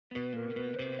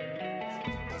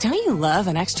Don't you love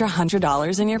an extra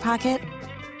 $100 in your pocket?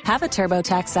 Have a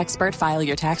TurboTax expert file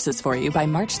your taxes for you by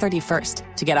March 31st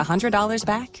to get $100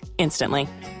 back instantly.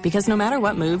 Because no matter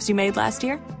what moves you made last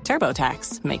year,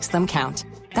 TurboTax makes them count.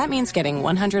 That means getting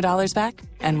 $100 back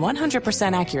and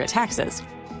 100% accurate taxes,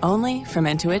 only from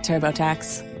Intuit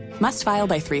TurboTax. Must file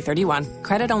by 3/31.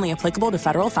 Credit only applicable to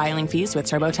federal filing fees with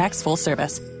TurboTax full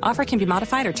service. Offer can be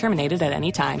modified or terminated at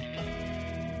any time.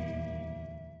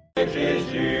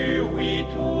 Jésus, oui,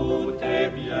 tout est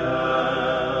bien.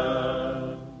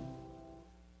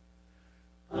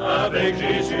 Avec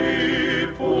Jésus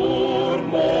pour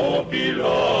mon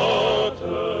pilote,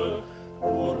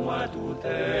 pour moi tout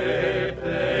est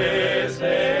paix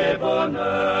et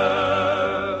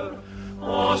bonheur.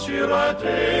 En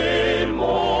sûreté,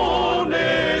 mon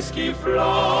esquif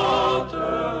flotte,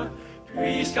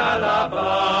 puisqu'à la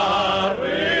barre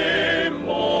est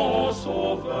mon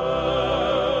sauveur.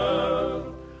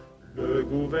 Le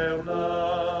gouvernail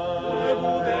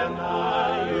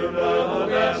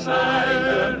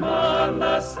de ma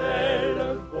nacelle,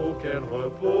 auquel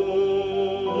repos,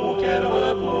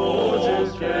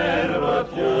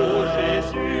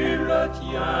 Jésus le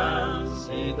tient.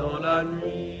 Si dans la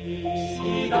nuit,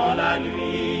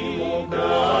 mon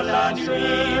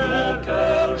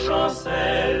cœur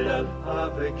chancelle,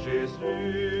 avec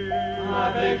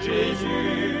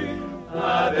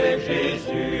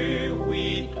Jésus,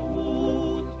 oui,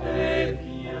 tout est bien.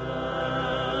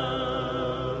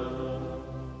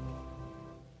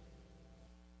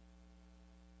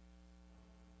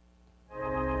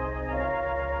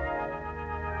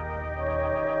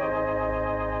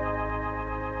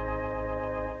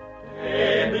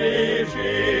 Aimer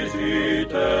Jésus,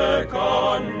 te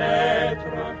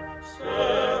connaître, se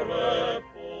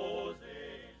reposer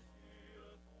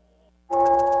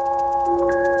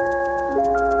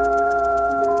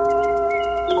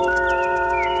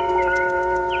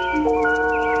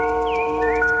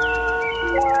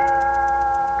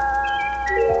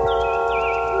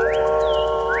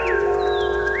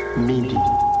Midi,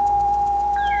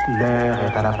 l'heure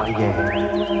est à la prière.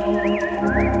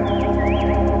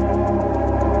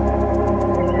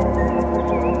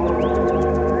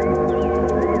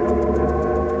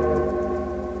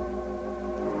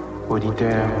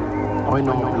 Auditeurs,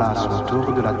 prenons place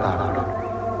autour de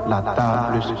la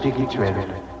table spirituelle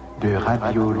de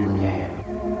Radio Lumière.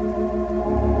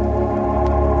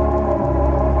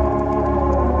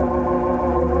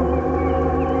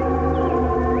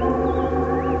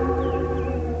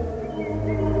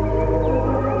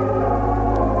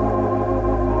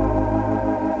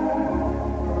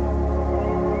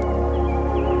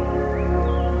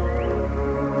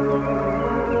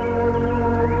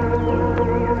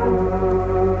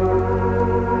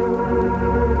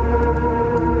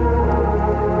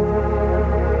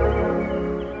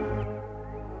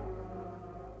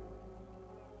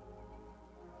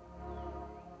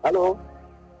 Allô?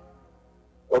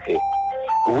 Ok.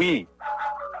 Oui,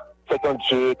 c'est en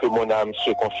Dieu que mon âme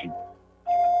se confie.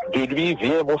 De lui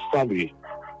vient mon salut.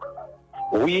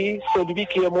 Oui, c'est lui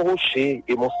qui est mon rocher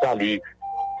et mon salut,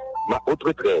 ma haute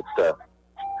retraite.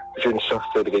 Je ne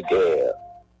chancellerai guère.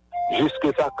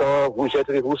 Jusqu'à quand vous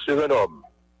jetterez-vous sur un homme?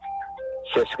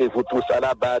 Chercherez-vous tous à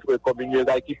l'abattre comme une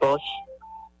muraille qui penche,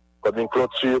 comme une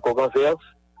clôture qu'on renverse?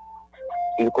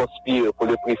 Ils conspirent pour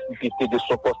le précipiter de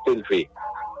son poste élevé.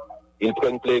 Ils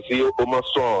prennent plaisir au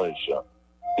mensonge.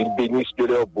 Ils bénissent de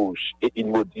leur bouche et ils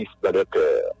maudissent dans leur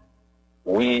cœur.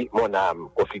 Oui, mon âme,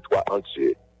 confie-toi en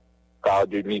Dieu, car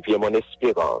de lui vient mon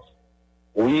espérance.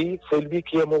 Oui, c'est lui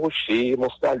qui est mon rocher, mon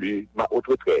salut, ma haute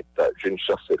retraite. Je ne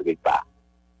chancellerai pas.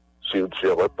 Sur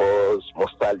Dieu repose mon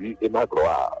salut et ma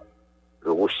gloire.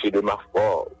 Le rocher de ma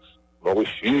force, mon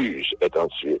refuge est en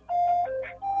Dieu.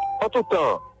 En tout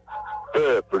temps,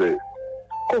 peuple,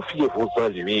 confiez-vous en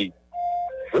lui.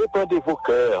 Répandez vos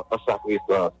cœurs en sa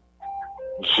présence.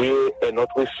 Dieu est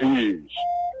notre refuge.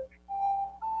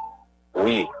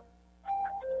 Oui,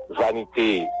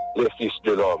 vanité, les fils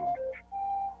de l'homme.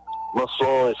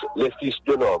 Mensonge, les fils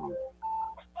de l'homme.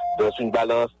 Dans une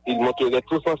balance, ils monteraient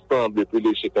tous ensemble plus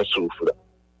léger qu'un souffle.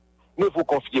 Ne vous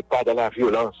confiez pas dans la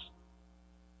violence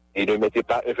et ne mettez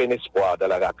pas un vain espoir dans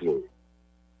la rapine.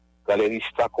 Quand les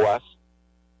riches s'accroissent,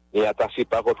 et attachez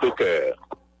pas votre cœur.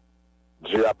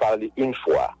 Dieu a parlé une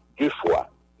fois, 2 fois,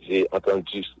 j'ai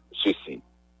entendu ceci.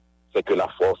 C'est que la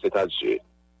force est à Dieu.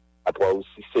 À toi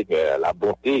aussi, Seigneur, la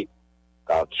bonté,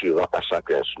 car tu rends à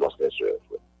chacun selon ses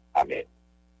œuvres. Amen.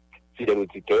 Fidèles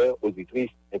auditeurs, auditrices,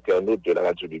 internautes de la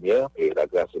Radio Lumière, et la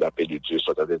grâce et la paix de Dieu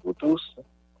soient avec vous tous.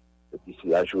 C'est ici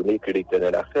la journée que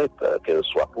l'Éternel a faite, qu'elle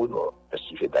soit pour nous un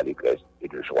sujet d'allégresse et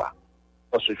de joie.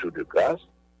 En ce jour de grâce,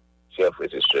 chers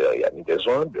frères et sœurs et amis des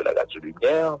ondes de la Radio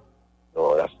Lumière, nous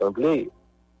rassemblés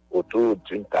autour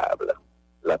d'une table,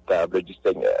 la table du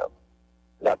Seigneur,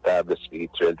 la table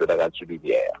spirituelle de la Radio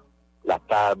Lumière, la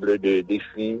table de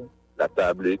défi, la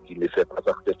table qui ne fait pas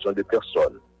exception de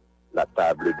personne, la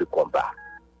table de combat.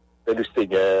 C'est le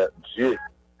Seigneur Dieu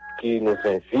qui nous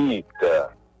invite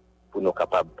pour nous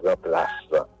capables de prendre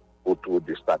place autour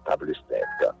de sa table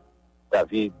sainte.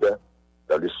 David,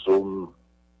 dans le psaume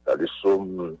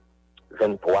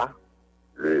 23,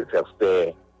 le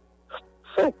verset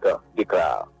 5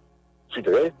 déclare: tu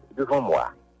dresses devant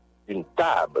moi une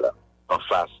table en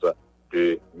face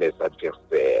de mes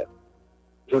adversaires.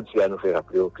 Je dis à nous faire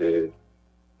rappeler que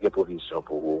il y a provision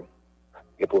pour vous,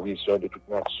 il y a provision de toute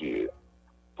nature,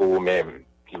 pour vous-même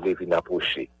qui voulez venir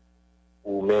approcher,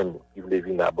 pour vous-même qui voulez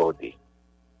venir aborder,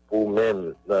 pour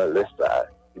vous-même dans le stade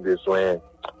qui a besoin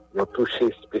d'un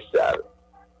toucher spécial.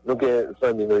 Nous avons des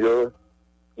amis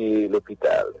qui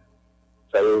l'hôpital,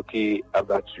 ça qui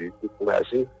abattu,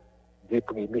 découragé,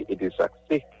 déprimé et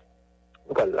désaxé.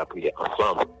 Nous allons la prier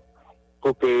ensemble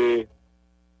pour que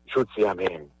je dis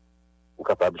Amen, vous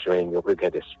capable de joindre un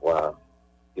regard d'espoir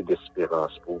et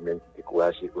d'espérance pour vous-même qui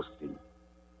découragé aussi,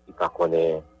 qui ne pas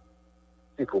connaît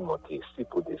si pour monter, si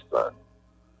pour descendre,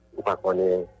 ou pas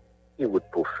connaît si vous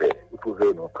pouvez faire, vous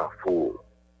pouvez dans carrefour.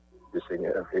 Le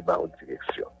Seigneur veut dans une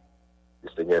direction. Le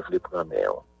Seigneur veut prendre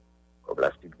main. Comme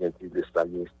l'a si bien dit le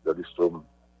psalmiste dans le psaume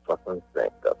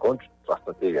 65,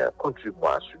 61,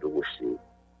 conduis-moi sur le rocher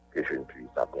que je ne puisse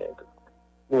atteindre.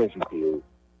 Nous invitons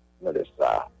dans le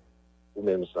ça, ou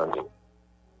même sans nous,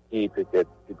 qui peut-être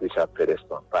qui peut faire les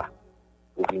 100 pas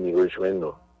pour venir rejoindre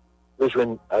nous.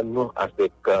 Rejoindre à nous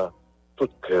avec tout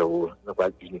cœur, nous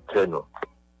allons unir nous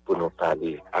pour nous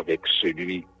parler avec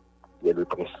celui qui est le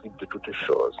principe de toutes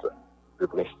choses, le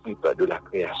principe de la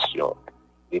création,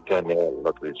 l'Éternel,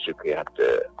 notre Dieu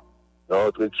créateur,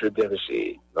 notre Dieu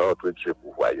berger, notre Dieu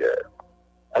pourvoyeur.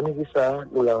 Amis, ça,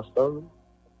 nous l'ensemble,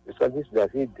 le psalmiste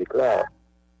David déclare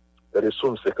dans le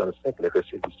psaume 55, les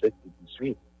versets 17 et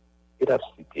 18, il a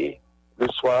cité: le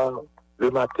soir,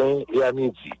 le matin et à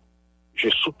midi, je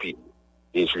soupire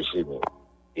et je gémis,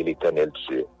 et l'Éternel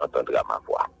Dieu entendra ma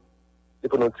voix. C'est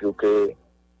pour nous dire que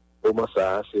le moment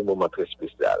ça, c'est un moment très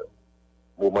spécial.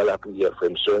 Le moment de la prière,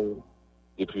 frère Mson,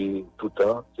 depuis tout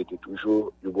temps, c'était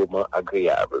toujours un moment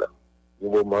agréable, un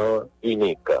moment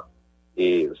unique.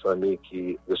 Et les amis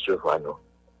qui recevront nous,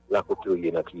 la côté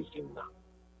dans la cuisine,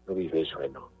 nous vivons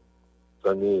joindre nous. Les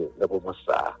amis, le moment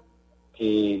ça,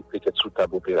 qui peut-être sous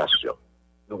table opération,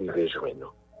 nous vivons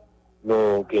joindre nous. Nous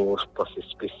avons une pensée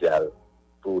spéciale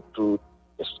pour tout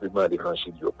instrument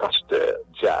d'évangile, pasteur,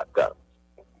 diacre.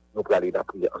 Nous allons aller la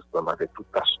prière ensemble avec tout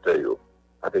pasteur,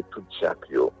 avec tout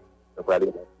diacre. Nous allons aller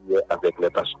la prière avec les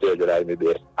pasteurs de la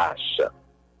MEBSH.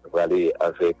 Nous allons aller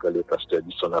avec les pasteurs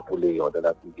du Son-Napoléon de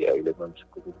la prière et les membres du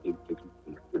comité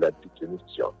exécutif de la petite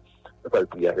mission. Nous allons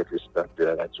prier avec le staff de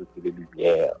la radio Télé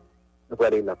Lumière. Nous allons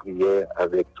aller la prière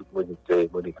avec tout moniteur et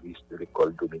monitrice de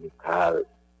l'école dominicale.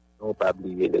 Nous allons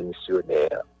oublier les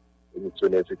missionnaires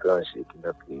étrangers qui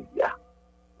nous prient.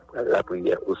 Nous allons la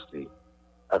prière aussi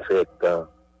avec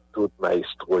tout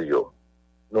maestro.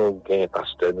 Nous avons un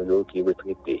pasteur qui est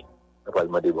retraité. Nous allons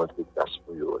demander bon grâce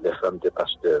pour eux. Les femmes des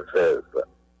pasteurs veuves,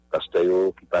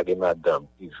 pasteurs qui pagent madame,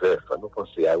 qui veuves, nous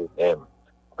pensons à eux-mêmes.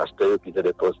 Pasteurs qui ont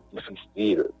des postes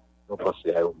difficiles, nous pensons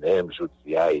à eux-mêmes. Je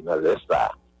dis à eux, dans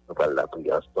ça, nous allons la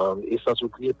prier ensemble. Et sans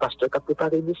oublier, pasteur qui a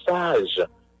préparé le message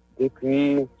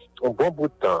depuis un bon bout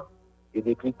de temps. Et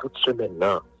depuis toute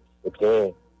semaine-là, eh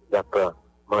bien, il a pas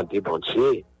demandé bon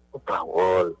Dieu une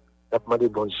parole. Il a demandé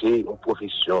bon Dieu une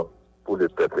provision pour le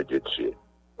peuple de Dieu.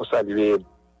 Nous saluons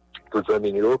tous les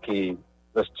amis qui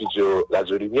dans le studio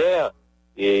Radio Lumière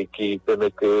et qui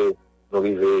permettent que nous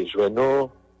arrivions joindre nous,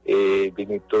 et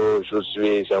Benito,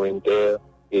 Josué, Jean-Winter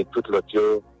et tout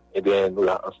l'autre, eh bien, nous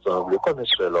là ensemble, comme un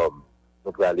seul homme,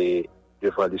 nous allons aller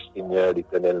devant le Seigneur,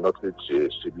 l'Éternel, notre Dieu,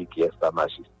 celui qui est sa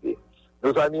majesté.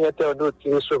 Nos amis internautes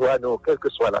qui recevront nous, quel que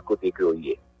soit la côté que vous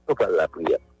y êtes, nous allons la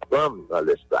prière. Comme dans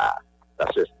le star,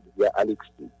 la sœur Sylvia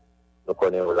Alexis, nous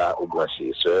connaissons là au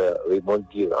branché, sœur Raymond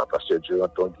Guirand, pasteur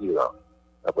Duranton Guirand.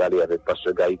 Nous allons aller avec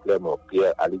pasteur Gaï Clément,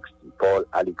 Pierre Alexis, Paul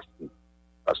Alexis,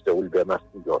 pasteur Wilbert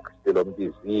Mastillon, Christelle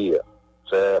Désir,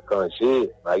 sœur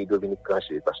Cangé, Marie-Dominique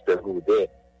Cangé, pasteur Gourdet,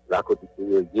 la côté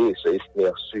Théoyer, sœur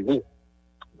Esmer Sully.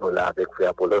 Nous là avec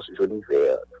frère Paulos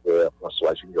Joliver, frère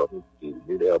François Junior Miti,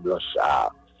 Muller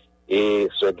Blanchard, et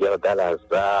sœur Gerda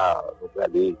Lazare. Nous allons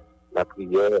aller la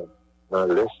prière dans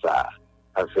le ça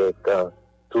avec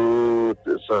tous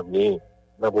les amis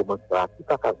dans le moment qui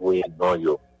pas qu'à voir non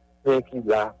yo, mais qui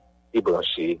là est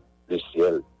branché le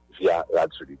ciel via la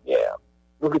lumière.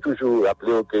 nous devons toujours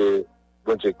rappeler que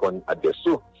bon Dieu connaît adresse,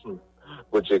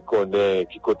 bon Dieu connaît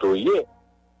qui côtoyer,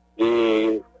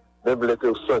 et même le que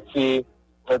vous sentez,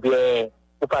 eh bien,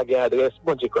 vous pas gagner adresse,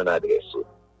 bon Dieu connaît adresse.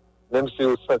 Même si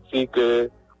vous sentez que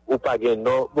vous pas gagner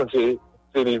non, bon Dieu,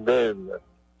 c'est lui-même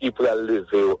qui peut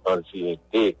lever en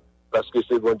dignité, parce que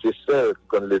c'est bon Dieu seul qui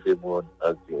peut lever mon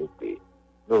en dignité.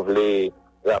 Nous voulons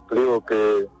rappeler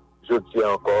que je dis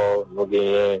encore, nous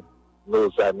gagnons nos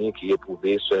amis qui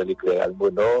éprouvaient sur l'éclair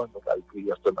Almonor, nous allons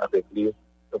prier ensemble avec lui,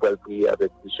 nous allons prier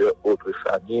avec plusieurs autres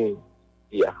familles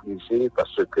qui affligées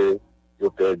parce que ils ont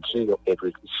perdu, ils ont être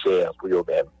cher pour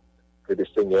eux-mêmes. Que le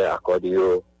Seigneur accorde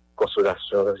aux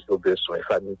consolation, aux besoins,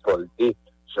 famille Paul D,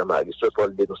 Jean-Marie, ce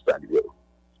Paul D, nous saluons.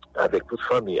 Avec toute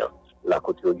famille, la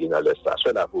côté au Guinée, le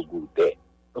station, la vous goûter,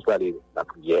 nous allons aller la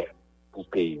prière pour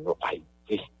pays, nos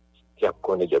Haïti, qui a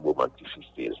connu des moments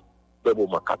difficiles, des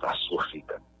moments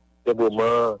catastrophiques, des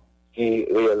moments qui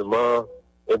réellement,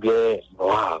 eh bien,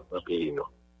 noirs dans le pays, nous.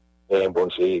 Et un bon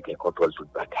Dieu qui contrôle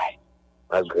toute bagaille.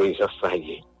 Malgré ça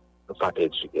y est, nous pas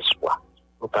perdu espoir,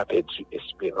 nous pas perdu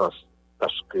espérance,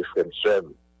 parce que, frère,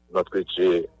 notre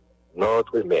Dieu,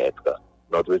 notre Maître,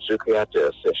 notre Dieu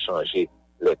créateur s'est changé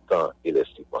les temps et les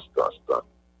circonstances.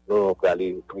 Nous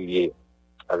allons prier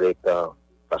avec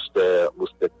pasteur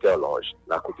Moustet Kerlange,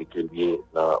 la côté que lié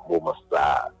dans le moment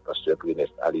ça, pasteur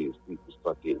Brunest Alexis,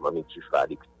 Constantin, Mamie Tufa,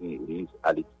 Alexis, Lise,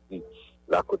 Alexis,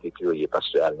 la côté que lié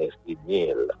pasteur Alnès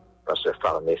Emile, pasteur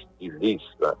Farnès Ulysse,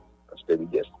 pasteur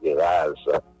Lides Eraz,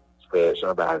 frère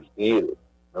Jean Basile,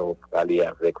 nous allons aller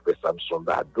avec frère Samson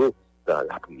Bado dans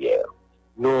la prière.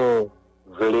 Nous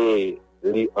voulons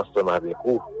lire ensemble avec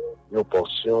vous une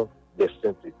portion des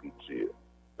Saintes Écritures.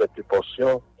 Cette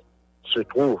portion se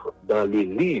trouve dans le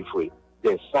livre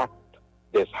des Actes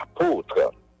des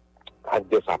Apôtres,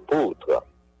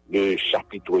 le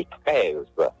chapitre 13,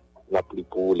 la plus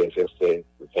pour les versets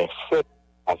 27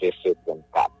 à verset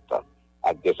 34.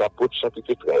 Actes des Apôtres,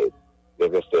 chapitre 13, les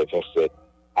versets 27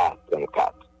 à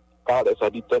 34. Car les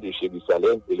habitants de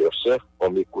Jérusalem et leurs chefs ont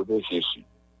méconnu Jésus.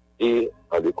 Et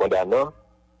en le condamnant,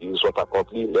 ils ont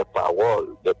accompli les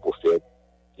paroles des prophètes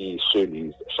qui se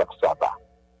lisent chaque sabbat.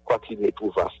 Quoiqu'ils ne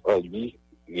trouvassent en lui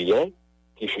rien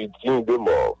qui fût digne de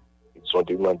mort, ils ont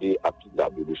demandé à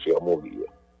Pilate de le faire mourir.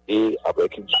 Et après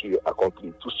qu'ils eurent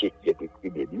accompli tout ce qui est écrit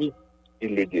de lui,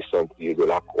 ils le descendirent de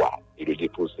la croix et le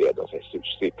déposèrent dans un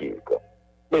sépulcre.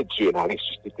 Mais Dieu l'a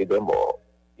ressuscité des morts.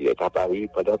 Il est apparu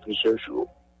pendant plusieurs jours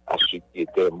à ceux qui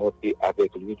étaient montés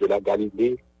avec lui de la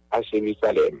Galilée à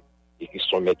Jérusalem et qui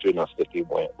sont maintenant ses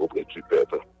témoins auprès du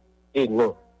peuple. Et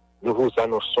nous vous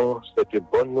annonçons cette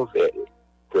bonne nouvelle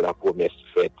que la promesse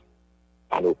faite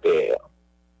à nos pères.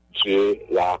 Dieu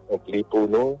l'a accompli pour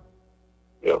nous,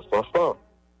 leurs enfants,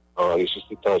 en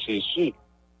ressuscitant Jésus,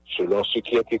 selon ce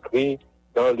qui est écrit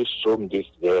dans le psaume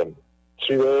 2e.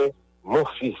 Tu es mon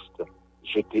fils,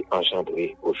 je t'ai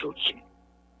engendré aujourd'hui.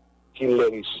 Qu'il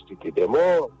l'ait ressuscité des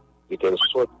morts, de telle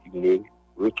sorte qu'il ne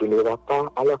retournera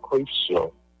pas à la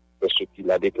corruption. C'est ce qu'il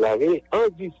a déclaré en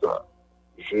disant,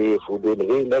 je vous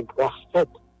donnerai les grâces faites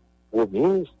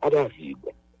promises à David,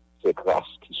 ces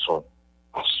grâces qui sont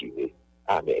assurées.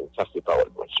 Amen. Ça, c'est parole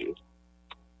de Dieu.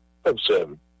 Comme ça,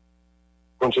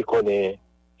 quand je connais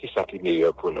qui ça qui est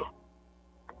meilleur pour nous.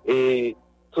 Et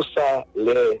tout ça,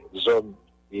 les hommes,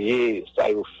 ça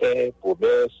y fait,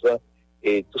 promesses,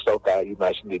 et tout ça, on peut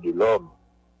imaginer de l'homme,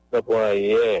 n'est pas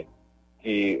rien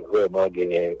qui vraiment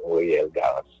gagne une réelle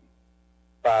garantie.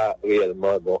 Pas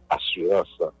réellement une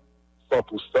assurance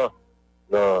 100%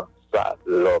 dans ça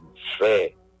l'homme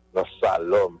fait, dans ça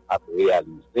l'homme a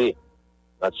réalisé.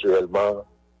 Naturellement,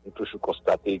 il faut toujours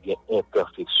constater qu'il y a une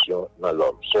imperfection dans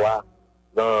l'homme. Soit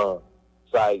dans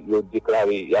ça, il a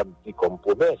déclaré, il a dit comme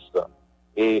promesse,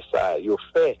 et ça, il a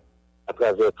fait à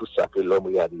travers tout ça que l'homme a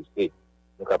réalisé.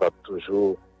 Nous sommes capables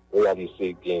toujours de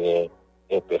réaliser qu'il y a une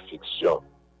imperfection.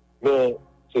 Mais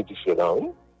c'est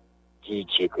différent du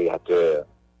Dieu créateur,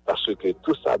 parce que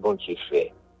tout ça, bon Dieu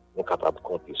fait, nous sommes capables de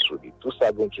compter sur lui. Tout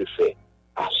ça, bon Dieu fait,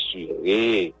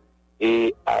 assurer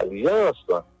et alliance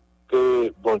que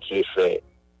bon Dieu fait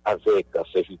avec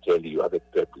serviteurs, avec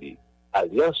le peuple,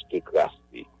 alliance de grâce,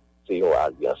 c'est une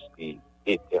alliance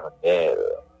éternelle.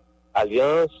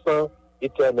 Alliance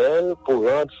éternelle pour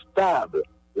rendre stable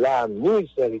la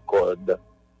miséricorde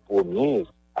promise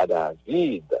à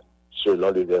David,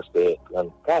 selon le verset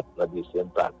 34, la deuxième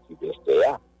partie du verset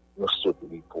A, nous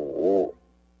soutenons pour vous.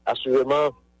 Assurément,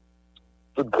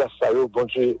 toute grâce à vous, bon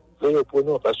Dieu, veillez pour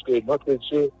nous, parce que notre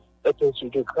Dieu est un Dieu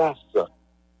de grâce.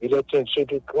 Il est un Dieu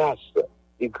de grâce.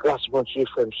 Et grâce, mon Dieu,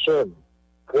 frères et sœurs,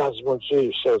 grâce, mon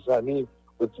Dieu, chers amis,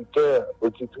 auditeurs,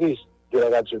 auditrices de la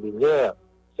Radio Lumière,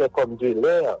 c'est comme de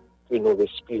l'air que nous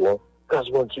respirons. Grâce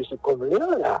mon Dieu, c'est comme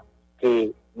là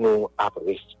que nous avons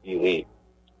respiré.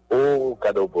 Oh,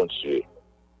 cadeau bon Dieu,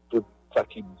 tout ça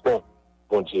qui est bon,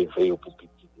 bon Dieu veut pour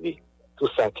petit, tout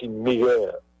ça qui est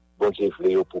meilleur, bon Dieu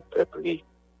veut pour peuple.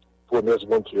 Promesse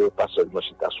bon Dieu, pas seulement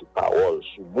sous parole,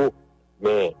 sous mots,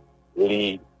 mais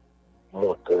les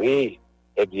montrer,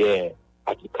 eh bien,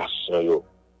 application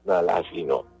dans la vie,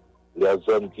 non. Les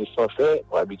hommes qui sont faits,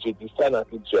 on a habitué de dire ça dans la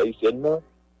culture haïtienne, non.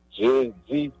 Dieu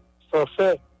dit sans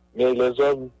fait, mais les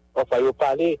hommes, enfin, ils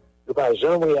parlent, ils ne peuvent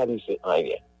jamais réaliser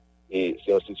rien. Et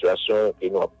c'est une situation que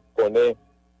nous connaissons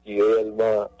qui est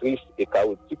réellement triste et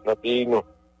chaotique dans le pays, non.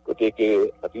 Côté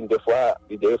que, à une des fois,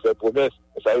 ils doivent faire promesse,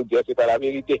 ça veut dire que c'est pas la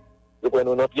vérité. Ils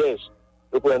prennent nos pièges,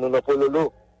 ils prennent nos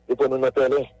pololo, ils prennent nos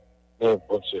télé. Mais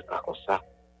bon Dieu, pas comme ça.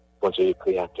 Bon Dieu,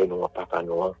 créateur, nous, papa,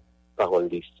 nous, parole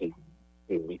de c'est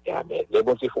oui et amen. Les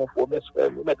bons Dieu font promesse,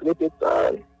 frère, nous mettre les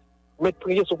tétans. Mettre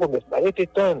prier sur promesse, les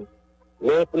tétans.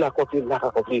 Les pour l'accomplir,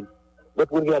 mais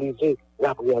pour réaliser,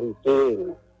 la réaliser.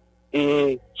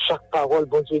 Et chaque parole,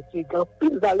 bon Dieu dit, il y a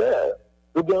pile valeur,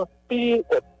 il y a pile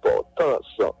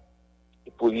importance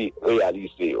pour y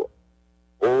réaliser.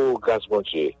 Oh, grâce mon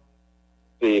Dieu,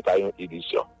 c'est pas une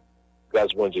illusion.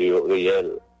 Grâce mon Dieu,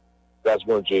 réel. Grâce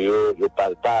mon Dieu,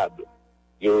 palpable,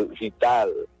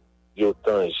 vital,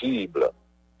 tangible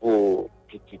pour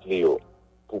petit Léo,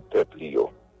 pour peuple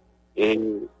Léo. Et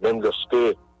même lorsque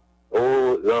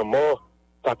la mort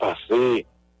t'a passé,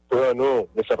 pour nous,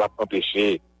 mais ça va pas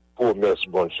empêcher promesse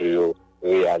bon Dieu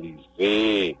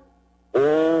réaliser.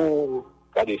 Oh,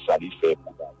 regardez ça, il fait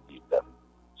pour David,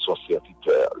 son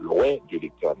serviteur, loin de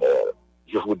l'Éternel.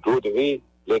 Je vous donnerai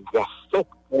les grâces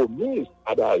promises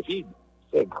à David,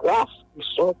 ces grâces qui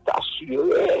sont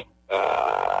assurées.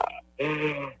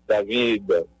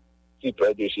 David, qui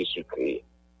près de Jésus-Christ.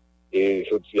 Et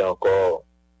je dis encore,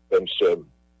 même seul,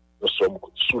 nous sommes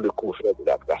sous le couvert de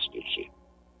la grâce de Dieu.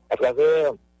 À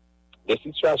travers des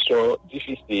situations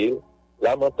difficiles,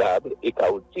 lamentables et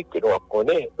chaotiques que nous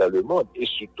connaissons dans le monde et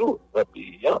surtout dans le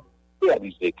pays,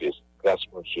 réaliser que grâce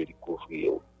mon Dieu les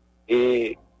couvrir.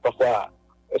 Et parfois,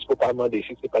 est-ce qu'on peut demander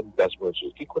si ce n'est pas de grâce mon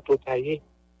Dieu qui compte tailler,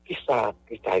 qui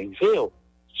est arrivé,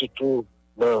 surtout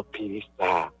dans le pays,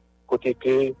 ça, côté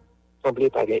que semblait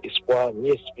pas d'espoir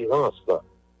ni espérance,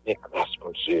 mais grâce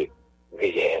mon Dieu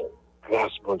réelle,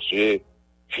 grâce mon Dieu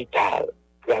vitale,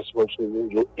 grâce mon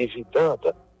Dieu évidente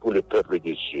pour le peuple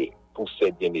de Dieu, pour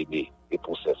ses bien-aimés et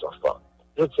pour ses enfants.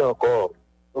 Je dis encore,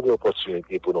 nous avons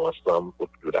l'opportunité pour nous ensemble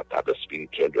autour de la table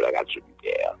spirituelle de la radio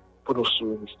lumière, pour nous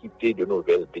solliciter de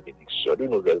nouvelles bénédictions, de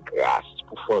nouvelles grâces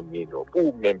pour famille,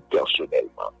 pour même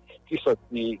personnellement, qui sont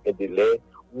des délais,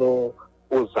 nous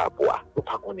aux abois, nous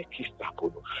pas connaître qui ça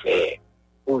pour nous faire.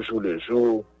 Au jour le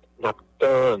jour, nous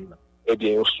attendons, eh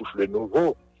bien, un souffle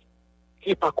nouveau, qui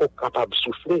n'est pas capable de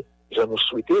souffler. Je nous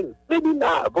souhaite, mais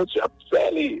là, bon Dieu,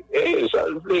 et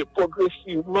je voulais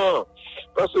progressivement,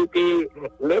 parce que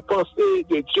les pensées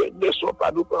de Dieu ne sont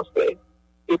pas nos pensées,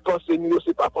 et pensées nous,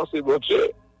 c'est pas penser de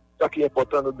Dieu. Ce qui est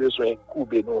important, nous avons besoin de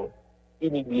couper nous,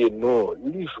 humilier nous,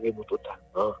 livrer nous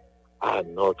totalement à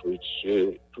notre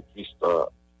Dieu tout-puissant,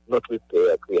 notre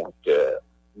Père créateur,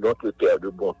 notre Père de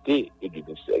bonté et de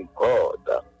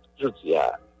miséricorde. Je dis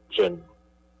à jeune,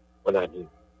 mon ami,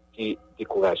 qui est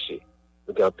découragé,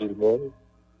 regarde tout le monde,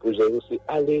 pour gérer, c'est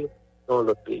aller dans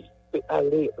le pays, c'est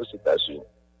aller aux États-Unis,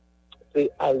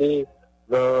 c'est aller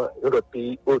dans notre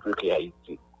pays autre que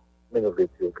Haïti. Mais nous voulons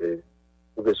dire que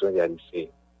nous devons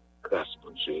réaliser, grâce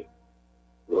mon Dieu,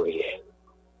 le réel.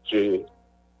 Dieu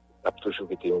a toujours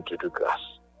été un Dieu de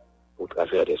grâce au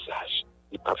travers des âges.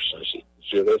 Il n'a pas changé.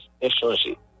 Dieu reste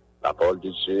inchangé. La parole de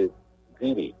Dieu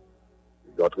dit,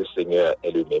 notre Seigneur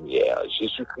est le même hier.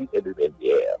 Jésus-Christ est le même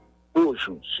hier,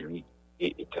 aujourd'hui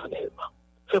et éternellement.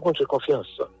 Fais bon Dieu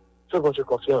confiance. Fais bon Dieu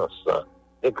confiance.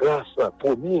 Les grâces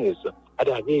promises à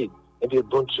David, et bien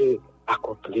bon Dieu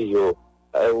accompli dans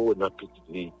le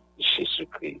petit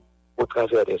Jésus-Christ. Au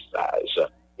travers des sages,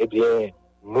 eh bien,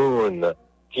 monde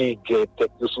qui a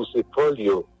tête sous ses épaules,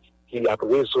 qui a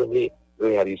raisonné,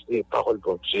 réalisé, parole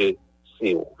bon Dieu,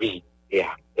 c'est oui et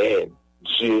amen.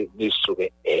 Dieu ne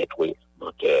saurait être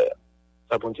menteur.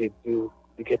 Ça, bon Dieu,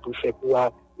 il a tout fait pour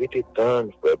être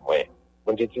tendre, frère, moi.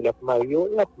 Bon Dieu, il a marié,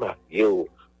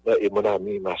 et mon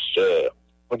ami, ma soeur.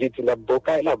 Bon Dieu, il a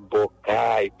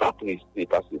bocaille, pas pressé,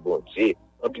 parce que bon Dieu,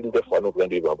 en plus de fois, nous prenons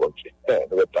devant bon Dieu.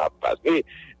 Nous ne pas passer,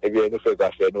 eh bien, nous faisons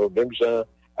affaire, nous, même gens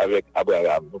avec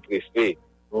Abraham, nous pressés,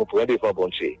 nous prenons devant bon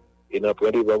Dieu. Et nous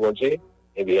prenons devant bon Dieu,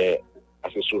 eh bien,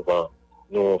 assez souvent,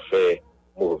 nous faisons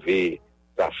mauvais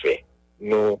affaires.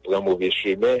 Nous prenons mauvais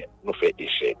chemin, nous faisons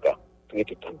échec.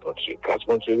 Traitez tant bon Dieu. Grâce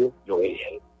bon Dieu, le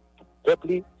réel.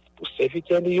 Peuple, pour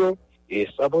serviteur, et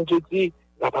ça, bon Dieu dit,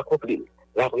 l'a pas accompli,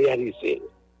 l'a réalisé.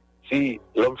 Si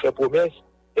l'homme fait promesse,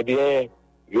 eh bien,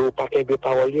 il n'y a pas qu'un de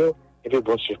parole, eh bien,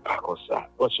 bon Dieu, pas comme ça,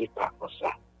 bon Dieu, pas comme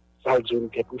ça. Ça, Dieu,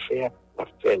 qu'il pour faire, la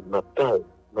fait dans le temps,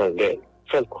 dans l'aile,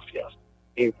 fait confiance.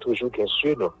 Et toujours, bien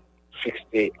sûr, nous,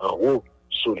 fixé en haut,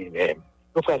 sur lui-même.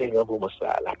 Nous allons dans moment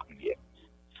ça, la prière.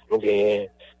 Nous avons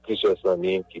plusieurs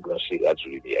amis qui branchent la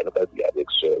lumière. Nous allons aller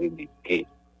avec Sœur Unique.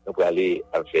 Nous allons aller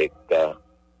avec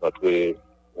notre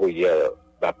Royer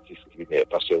Baptiste Lumière,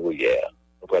 Pasteur Royer.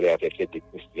 Nous allons aller avec les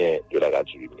techniciens de la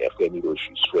radio lumière, Frère Milo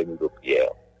Juste, Frère Milo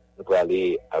Pierre. Nous allons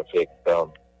aller avec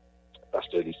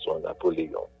Pasteur Lisson,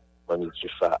 Napoléon, Manu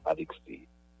Tufa, Alexis,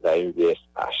 la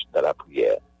USH dans la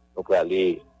prière. Nous allons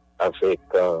aller avec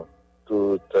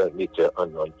tout metteur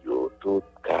en audio, tout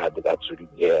cadre de la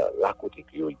lumière, la côté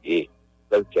qui est,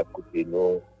 celle qui a côté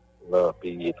nous, dans le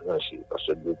pays étranger, parce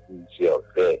que depuis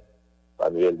fait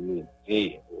Samuel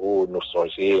Midi, où nous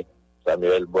songeons,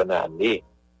 Samuel Bonne Année,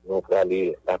 nous allons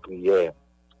aller la prière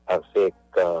avec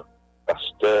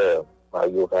Pasteur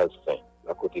Mario Valsin,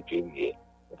 la côté qui est,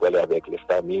 nous allons aller avec les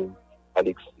familles,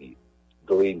 Alexis,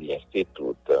 Dorélien, c'est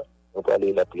tout, nous allons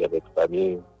aller la prière avec les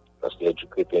familles, Pasteur du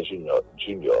Chrétien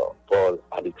Junior, Paul,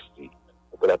 Alexis,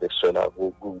 pour la personne à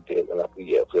vous goûter dans la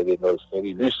prière, Frère Renaud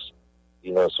Saint-Rilus,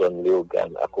 il en sonne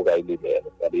Léogane à Corail-les-Mers.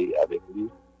 Nous allons avec lui,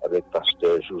 avec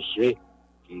Pasteur Josué,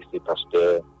 qui est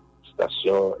pasteur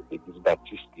station l'église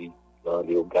baptiste dans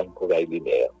Léogane,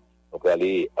 Corail-les-Mers. Nous allons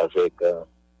aller avec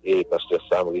et Pasteur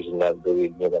Sam Réginald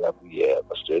Dorélien dans la prière,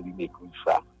 Pasteur Limé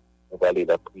Kouifa. Nous allons aller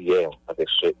la prière avec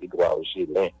Sœur Édouard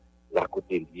Gélin, la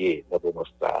côté liée,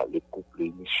 le couple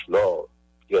Michelor,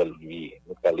 lui.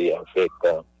 Nous allons aller avec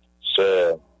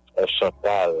Sœur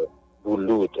Chantal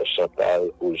Boulout,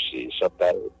 Chantal Auger,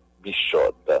 Chantal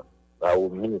Bichotte,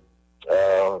 Naomi,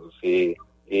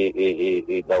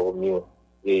 et Naomi,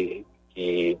 qui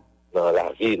est dans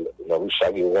la ville, dans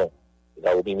Chariron,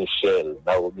 Naomi Michel,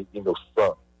 Naomi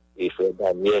Innocent, et Frère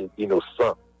Daniel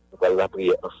Innocent. Nous allons la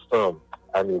prier ensemble,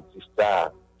 à midi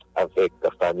ça, avec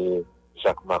la famille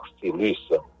Jacques Marcellus,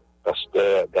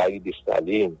 Pasteur Gary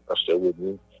Dessalines, Pasteur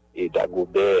Remy et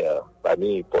Dagobert,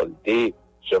 famille Paul D,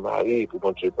 Jean-Marie, pour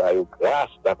mon Dieu, par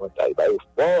grâce, davantage, par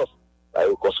force, par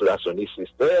consolation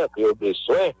nécessaire, que vous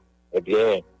besoin, eh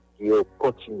bien, que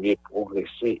continuer à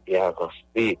progresser et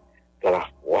avancer dans la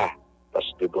foi,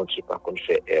 parce que bon Dieu, pas qu'on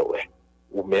fait erreur,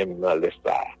 ou même dans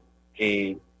l'espace,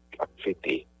 qui a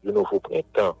fêté le nouveau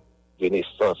printemps de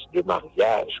naissance, de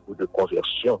mariage ou de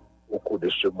conversion au cours de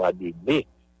ce mois de mai,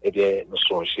 eh bien, nous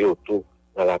songeons autour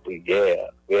dans la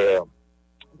prière, vers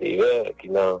d'ailleurs, qui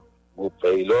dans groupe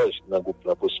Éloge, dans le groupe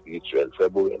Table Spirituelle, Frère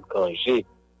Borel Kangé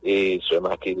et Sœur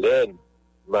Marie-Hélène,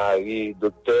 Marie,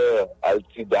 Docteur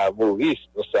Altida Maurice,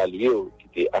 nous saluons,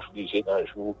 qui était affligé dans le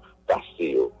jour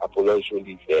passé, Apollo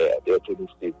Joliver, Bertoni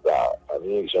César,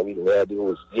 famille Jean-Wilmer de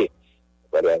Rosier,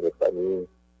 avec famille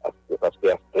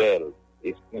Pasteur Astrel,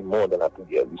 et Simon dans la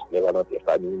prière, Lucien Valentin,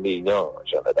 famille Meillan,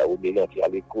 Jean-Nada Meillan qui est à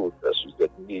l'écoute,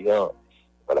 Suzette Meillan,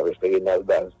 avec Rénal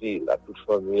Basile, la toute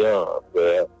famille,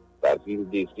 Frère Basile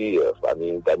Désir,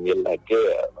 famille Daniel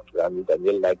Laguerre, notre ami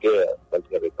Daniel Laguerre,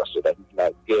 avec Pasteur David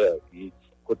Laguerre, qui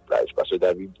côte plage, Pasteur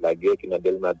David Laguerre qui est dans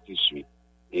Delma 18,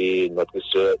 et notre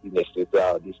sœur Inès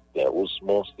César Distin,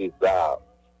 Ousmane César,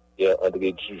 Pierre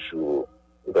André Dujour,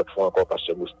 et d'autres fois encore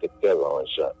Pasteur Moustek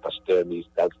Terrange, Pasteur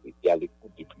Mistal qui est à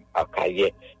l'écoute depuis Akayen,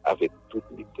 avec toute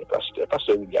l'équipe pasteurs,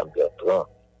 Pasteur William Bertrand,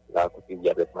 là, à côté, il y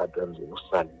a avec madame de nous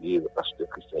saluer, le pasteur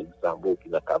Christian Lusambo qui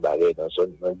est dans le cabaret, dans la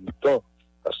zone de Vuitton,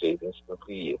 parce qu'il vient se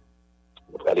prier.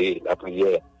 Nous allons aller la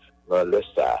prière dans le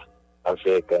SAR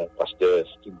avec pasteur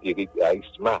Stydéric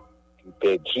Arisma qui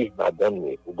perdu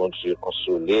madame pour bon Dieu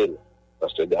consoler,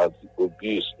 pasteur David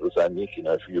Auguste, nos amis qui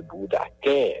n'ont vu le bout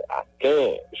d'Aquin,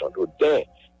 Jean Dodin.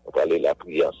 Nous allons aller la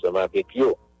prière ensemble avec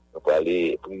eux. Nous allons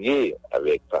aller prier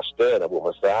avec pasteur dans le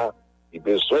moment ça, il a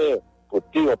besoin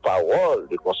porter une parole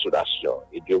de consolation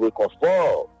et de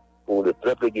réconfort pour le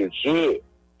peuple de Dieu.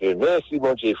 Que merci,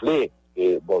 bon Dieu,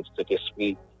 et bon, cet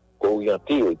esprit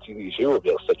orienté et dirigé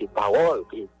vers cette parole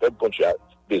que le peuple, bon Dieu, a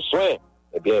besoin,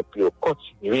 eh bien, pour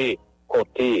continuer à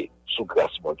compter sous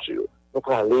grâce, mon Dieu. Nous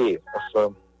allons aller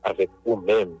ensemble avec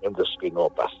vous-même, même de ce que nous n'avons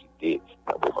pas cité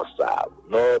à Bourg-en-Sable.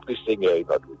 Notre Seigneur et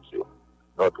notre Dieu,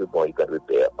 notre bon et notre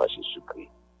Père en Jésus-Christ.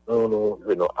 Nous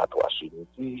venons à toi ce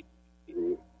midi et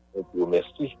nous te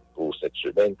remercions pour cette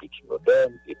semaine que tu nous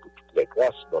donnes et pour toutes les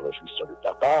grâces dont nous jouissons de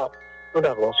ta part. Nous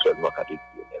n'avons seulement qu'à te dire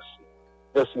merci.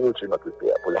 Merci, nous, Dieu, notre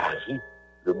Père, pour la vie,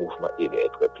 le mouvement et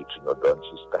l'être que tu nous donnes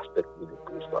jusqu'à cette minute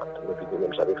présente. Nous venons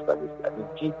même avec sa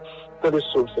vie dans le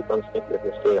psaume 55, les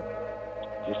versets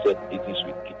 17 et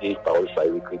 18, qui dit, parole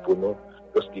faille écrit pour nous,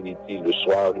 lorsqu'il dit le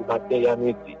soir, le matin et à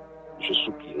midi, je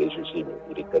soupirais, je gémis,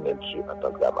 et l'Éternel Dieu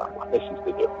entendra ma voix. Merci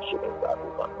Seigneur pour ce message.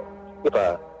 Ce n'est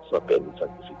pas sans peine et sans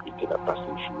difficulté dans passer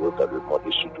le jour dans le monde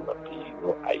et surtout dans le pays,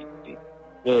 non Haïti.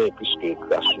 Mais puisque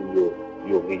grâce à nous,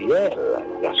 il y a réel,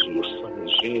 grâce à nous sans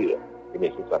mesure, et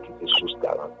bien c'est ça qui est source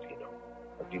garantie.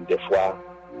 On dit des fois,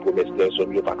 promesses des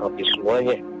hommes, il n'y a pas campé sur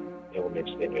rien. Et au même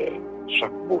Seigneur,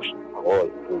 chaque mot, chaque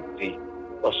parole, pour dire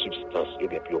en substance, et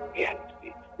bien pour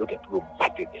réaliser, et bien pour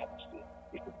matérialiser.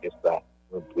 Et c'est ça,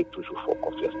 on peut toujours faire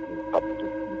confiance, nous ne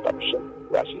pas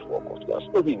jamais faire confiance.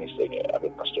 Nous venons, Seigneur,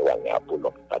 avec Pasteur Wagner,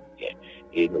 Apollon, qui pas bien,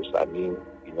 et nos amis,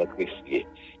 qui nous apprécient,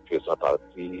 faisant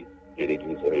partie de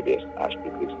l'Église MBSH,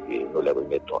 nous les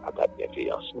remettons à ta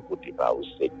bienveillance. Nous ne pouvons pas au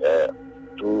Seigneur,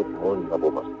 tout le monde dans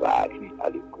vos messages, à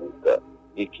l'écoute,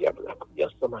 et qui a la prière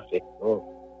ensemble avec nous,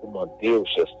 pour demander au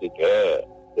cher Seigneur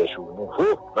des jours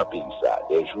nouveaux dans le pays,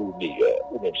 des jours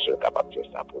meilleurs, ou même ceux capables de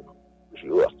faire ça pour nous. Je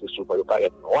veux assez souvent le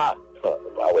paraître noir, on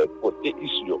va avoir côté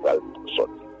ici, on va le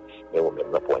sortir. Mais on même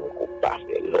n'a pas pas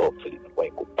faire l'offre, on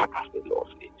n'a pas faire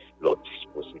l'offre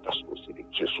disposé parce que c'est le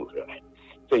Dieu souverain.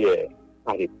 Seigneur,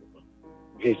 allez pour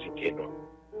nous, visitez-nous,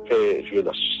 faites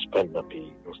violence suspendre dans le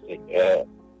pays, nos Seigneur,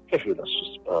 faites violence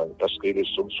suspendre, parce que le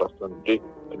psaume 62,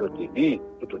 nous dit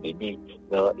tout au début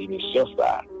dans l'émission,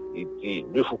 ça, il dit,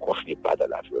 ne vous confiez pas dans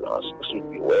la violence. Je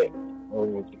dis, ouais,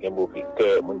 mon qui a un mauvais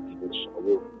cœur, mon qui veut son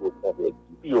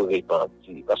il aurait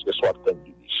repenti, parce que soit plein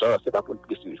du méchant, c'est pas pour le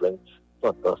préciser, joindre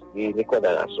sentence, ni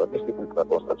condamnation, mais c'est pour le prendre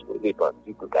conscience, pour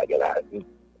repenti, pour gagner la vie.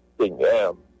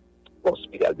 Seigneur, bon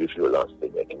spirale de violence,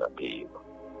 Seigneur, qui est dans le pays,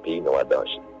 pays non à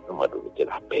danger. Nous m'en donnons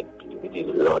la peine, puis mettez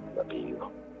l'ordre dans le pays.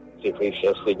 C'est vrai,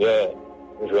 cher Seigneur,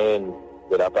 nous joignons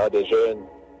de la part des jeunes,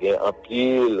 il y a un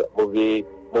pile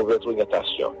mauvaise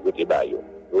orientation, côté bayo.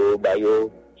 Au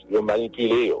bayo, ils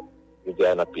manipulé, ils disent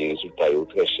un résultat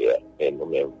très cher, mais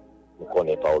nous-mêmes, nous ne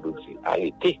connaissons pas aujourd'hui.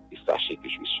 Arrêtez et sachez que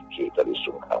je suis sur Dieu dans le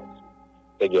son 40.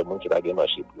 C'est-à-dire, mon qui va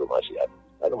manger pour manger à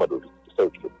l'hôpital. Nous m'avons dit,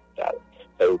 c'est qui l'hôpital.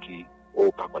 C'est qui,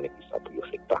 pas connaître ça pour le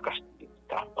faire, pas cacher des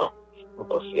médicaments. Nous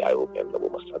pensons à eux même dans le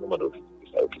moment. Nous m'avons dit,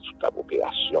 c'est qui sous table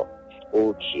opération.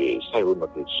 Oh Dieu, c'est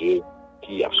notre Dieu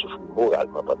qui a souffert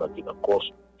moralement pendant qu'il est en course.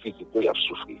 Physiquement, il a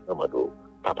souffert. Nous m'avons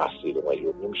pas passé le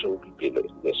royaume. Même si on occupé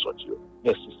les sorties.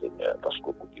 Merci Seigneur, parce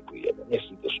qu'on écoute les prières.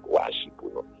 Merci de ce qu'on agit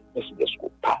pour nous. Merci de ce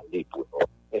qu'on parle pour nous.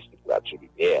 Merci pour Radio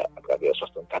Lumière à travers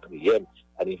le 64e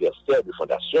anniversaire de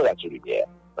fondation Radio Lumière.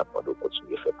 Nous demandons de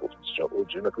continuer à faire proposition au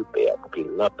Dieu notre Père pour que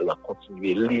l'emploi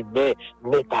continue l'humain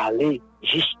n'est aller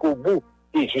jusqu'au bout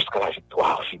et jusqu'à la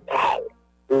victoire finale.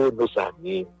 Pour nos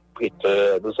amis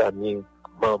prêteurs, nos amis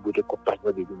membres de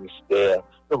compagnons du ministère,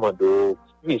 nous demandons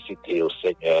visiter au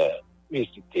Seigneur,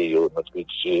 visiter notre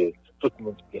Dieu, tout le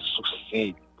monde qui a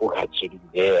souci pour Radio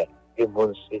Lumière et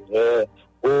mon Seigneur,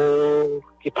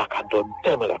 qui n'a pas donné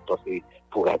tellement la pensée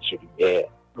pour Radio Lumière.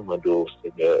 Nous demandons au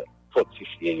Seigneur,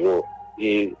 fortifiez-nous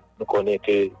et nous connaissons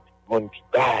que le monde qui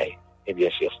baille, eh bien,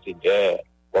 cher Seigneur,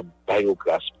 comme baille aux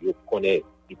grâces, nous connaissons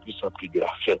de plus en plus de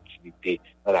la fertilité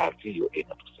dans la vie et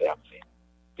dans tout ça.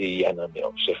 Pays à nommer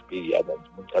en chef, pays à nommer,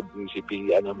 mon cas dirigé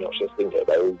pays à nommer en chef, Seigneur,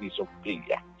 bah, vision pays.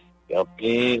 Il y a un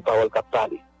pile parole qui a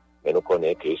parlé. Mais nous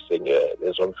connaissons que, Seigneur,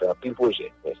 les hommes font un pile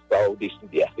projet. Mais ça, on décide,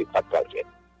 c'est pas de faire.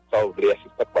 Ça, on veut,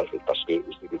 c'est pas de faire parce que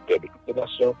c'est le Père de toutes les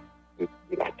nations, de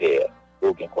la terre,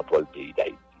 au bien contrôle le pays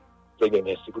d'Haïti. Seigneur,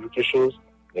 merci pour toutes les choses.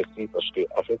 Merci parce que,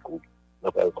 avec vous,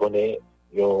 nous connaissons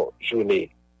une journée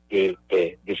de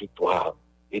paix, de victoire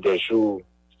et des jours,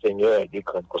 Seigneur, de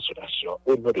grande consolation.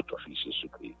 Au nom de ton Fils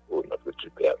Jésus-Christ, au nom de ton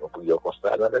Père, nous prions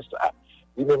constat dans ça.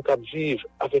 Lui-même qu'à vivre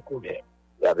avec nous-mêmes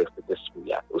et avec cet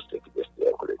esprit-là, au service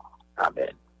d'Esther.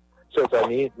 Amen. Chers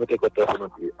amis, nous sommes contents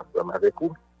de nous ensemble avec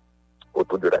vous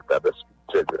autour de la table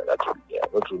spirituelle de la Radio Lumière.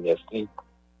 Nous vous remercions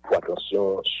pour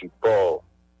attention, support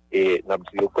et nous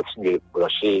allons continuer de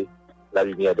brancher la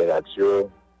lumière des radios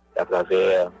à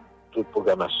travers toute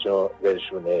programmation des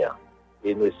journées.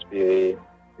 Et nous espérons que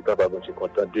nous sommes capables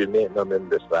content demain, non même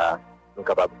de ça, nous sommes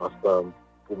capables ensemble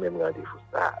pour même rendez-vous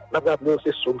ça. Nous avons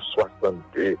c'est Psaume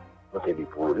 62, nous avons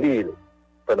pour l'île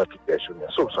pendant toute la journée.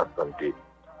 Psaume 62.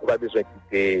 On va besoin de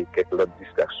quitter quelques autres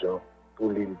distractions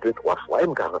pour lire 2-3 fois. Et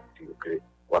me garantir que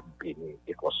on va bénir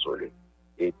et consoler.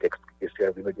 Et le texte qui est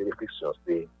servi de réflexion,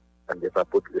 c'est dans les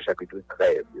apôtres, le chapitre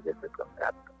 13, verset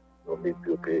 34. Nous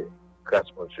mettons que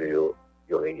grâce mon Dieu,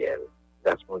 il y a réel.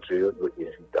 Grâce mon Dieu, il y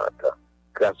a évidente.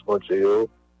 Grâce mon Dieu,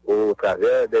 au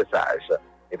travers des âges,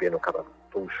 eh bien, nous sommes capables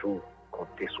toujours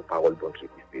compter sur la parole de Dieu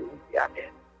qui fait oui.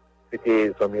 Amen. C'était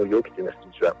les amis qui étaient dans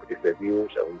l'institut à côté de servir,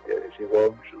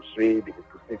 Jérôme, Josué,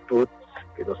 tous et toutes,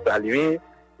 que nous saluons,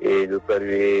 et nous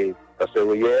saluons Pasteur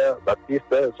Royer,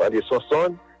 Baptiste, saluons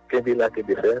Sonson, Kembila,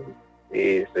 Kembéfen,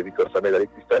 Et serviteur Samuel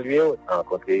Alexis Salué,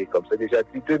 rencontré, comme ça déjà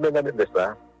dit, demain dans même de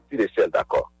ça, si les ciels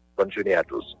d'accord. Bonne journée à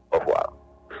tous. Au revoir.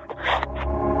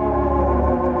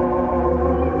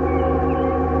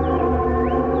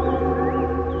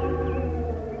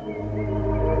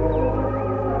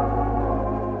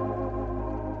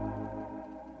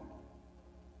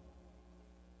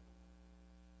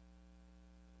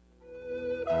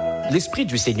 L'Esprit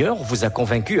du Seigneur vous a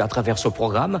convaincu à travers ce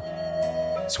programme?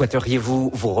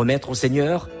 Souhaiteriez-vous vous remettre au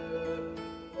Seigneur?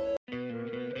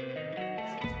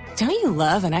 Don't you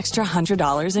love an extra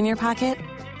 $100 in your pocket?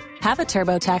 Have a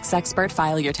TurboTax expert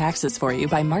file your taxes for you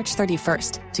by March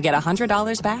 31st to get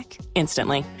 $100 back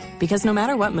instantly. Because no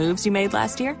matter what moves you made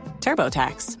last year,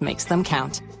 TurboTax makes them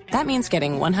count. That means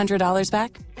getting $100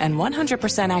 back and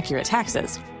 100% accurate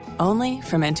taxes only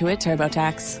from Intuit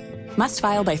TurboTax. Must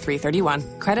file by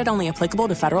 3/31. Credit only applicable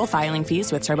to federal filing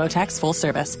fees with TurboTax full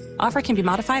service. Offer can be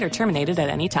modified or terminated at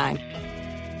any time.